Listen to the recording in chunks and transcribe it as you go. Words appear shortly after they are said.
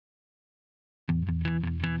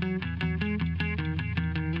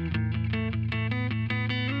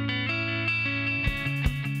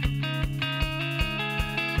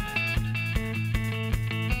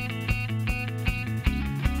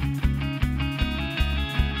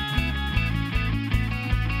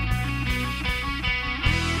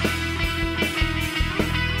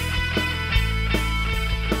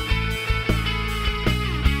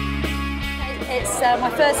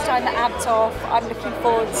my first time at ABTOF. I'm looking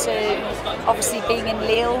forward to obviously being in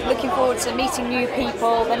Lille, looking forward to meeting new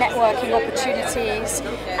people, the networking opportunities,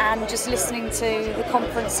 and just listening to the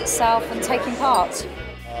conference itself and taking part.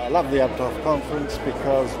 I love the ABTOF conference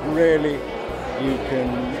because really you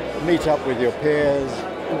can meet up with your peers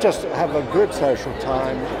and just have a good social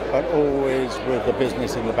time, but always with the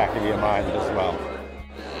business in the back of your mind as well.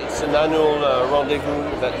 It's an annual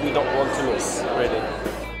rendezvous that we don't want to miss, really.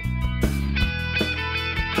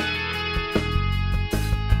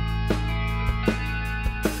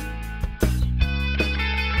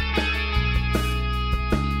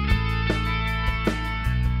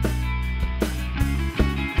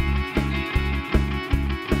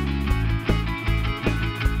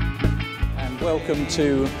 Welcome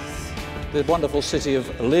to the wonderful city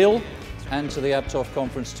of Lille and to the ABTOF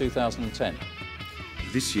Conference 2010.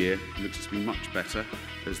 This year looks to be much better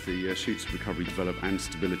as the shoots of recovery develop and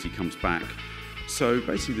stability comes back. So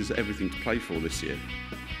basically there's everything to play for this year.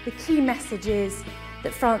 The key message is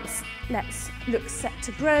that France looks set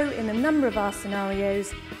to grow in a number of our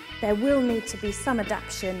scenarios. There will need to be some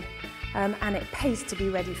adaptation and it pays to be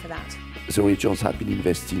ready for that. The regions have been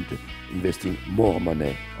investing more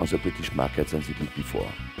money on the British market than they did before,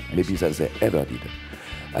 maybe than they ever did.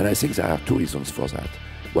 And I think there are two reasons for that.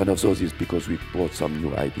 One of those is because we brought some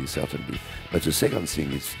new ideas, certainly. But the second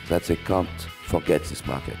thing is that they can't forget this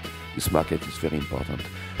market. This market is very important.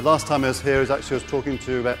 The last time I was here, I was talking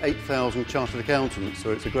to about 8,000 chartered accountants,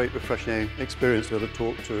 so it's a great refreshing experience to be able to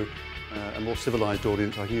talk to a more civilised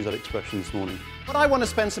audience. I can use that expression this morning. What I want to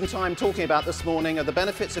spend some time talking about this morning are the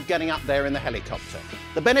benefits of getting up there in the helicopter.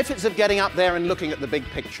 The benefits of getting up there and looking at the big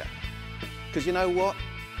picture. Because you know what?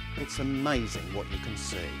 It's amazing what you can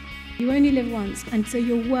see. You only live once, and so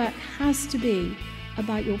your work has to be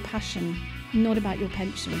about your passion, not about your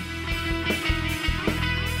pension.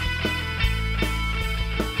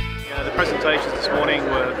 The presentations this morning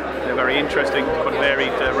were very interesting, quite a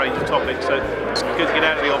varied range of topics, so it's good to get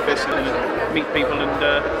out of the office and meet people and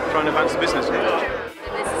try and advance the business.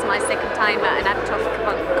 This is my second time at an ABTOF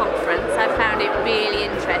conference. I found it really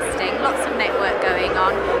interesting, lots of network going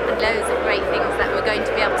on and loads of great things that we're going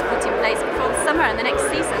to be able to put in place before the summer and the next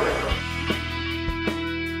season.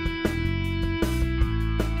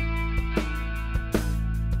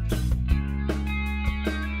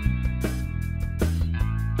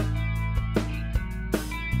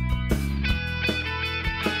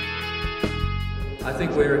 I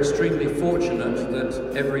think we're extremely fortunate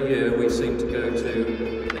that every year we seem to go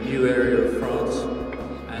to a new area of France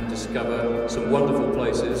and discover some wonderful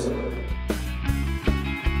places.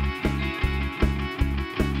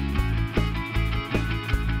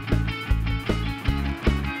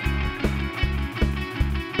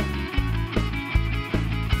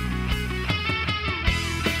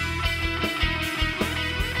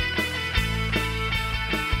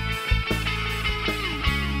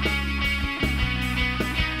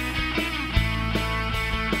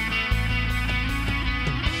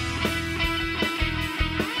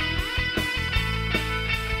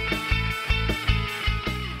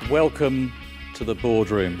 Welcome to the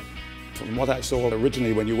boardroom. From what I saw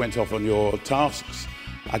originally when you went off on your tasks,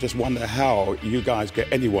 I just wonder how you guys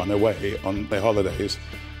get anyone away on their holidays.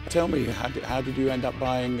 Tell me, how did you end up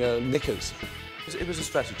buying knickers? It was a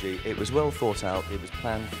strategy. It was well thought out. It was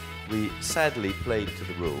planned. We sadly played to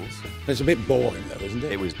the rules. It's a bit boring though, isn't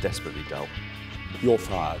it? It was desperately dull. You're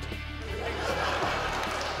fired.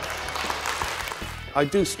 I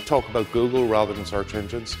do talk about Google rather than search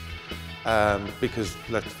engines. Because,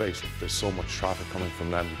 let's face it, there's so much traffic coming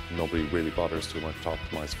from them, nobody really bothers too much to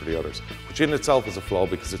optimise for the others. Which in itself is a flaw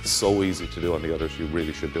because it's so easy to do on the others, you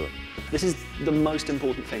really should do it. This is the most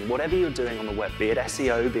important thing. Whatever you're doing on the web, be it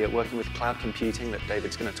SEO, be it working with cloud computing that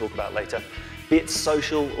David's going to talk about later, be it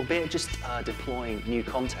social, or be it just deploying new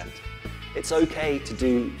content, it's okay to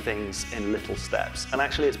do things in little steps. And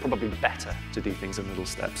actually, it's probably better to do things in little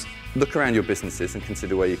steps. Look around your businesses and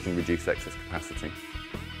consider where you can reduce excess capacity.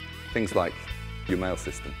 Things like your mail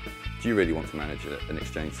system. Do you really want to manage an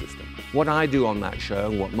exchange system? What I do on that show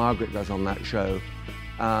and what Margaret does on that show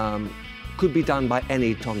could be done by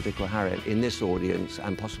any Tom, Dick or Harriet in this audience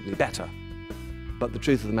and possibly better. But the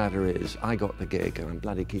truth of the matter is, I got the gig and I'm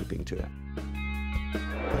bloody keeping to it.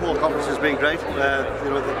 The whole conference has been great. The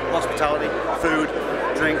hospitality, food,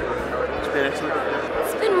 drink, it's been excellent.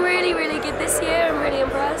 It's been really, really good this year. I'm really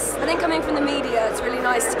impressed. I think coming from the media, it's really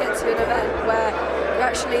nice to get to an event where you're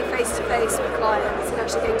actually face-to-face with clients and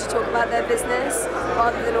actually getting to talk about their business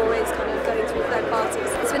rather than always kind of going through third parties.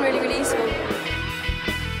 It's been really, really useful.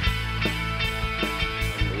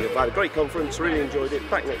 We've had a great conference, really enjoyed it.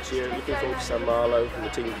 Back next year, looking forward to San Marlo and the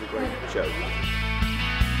team did a great show.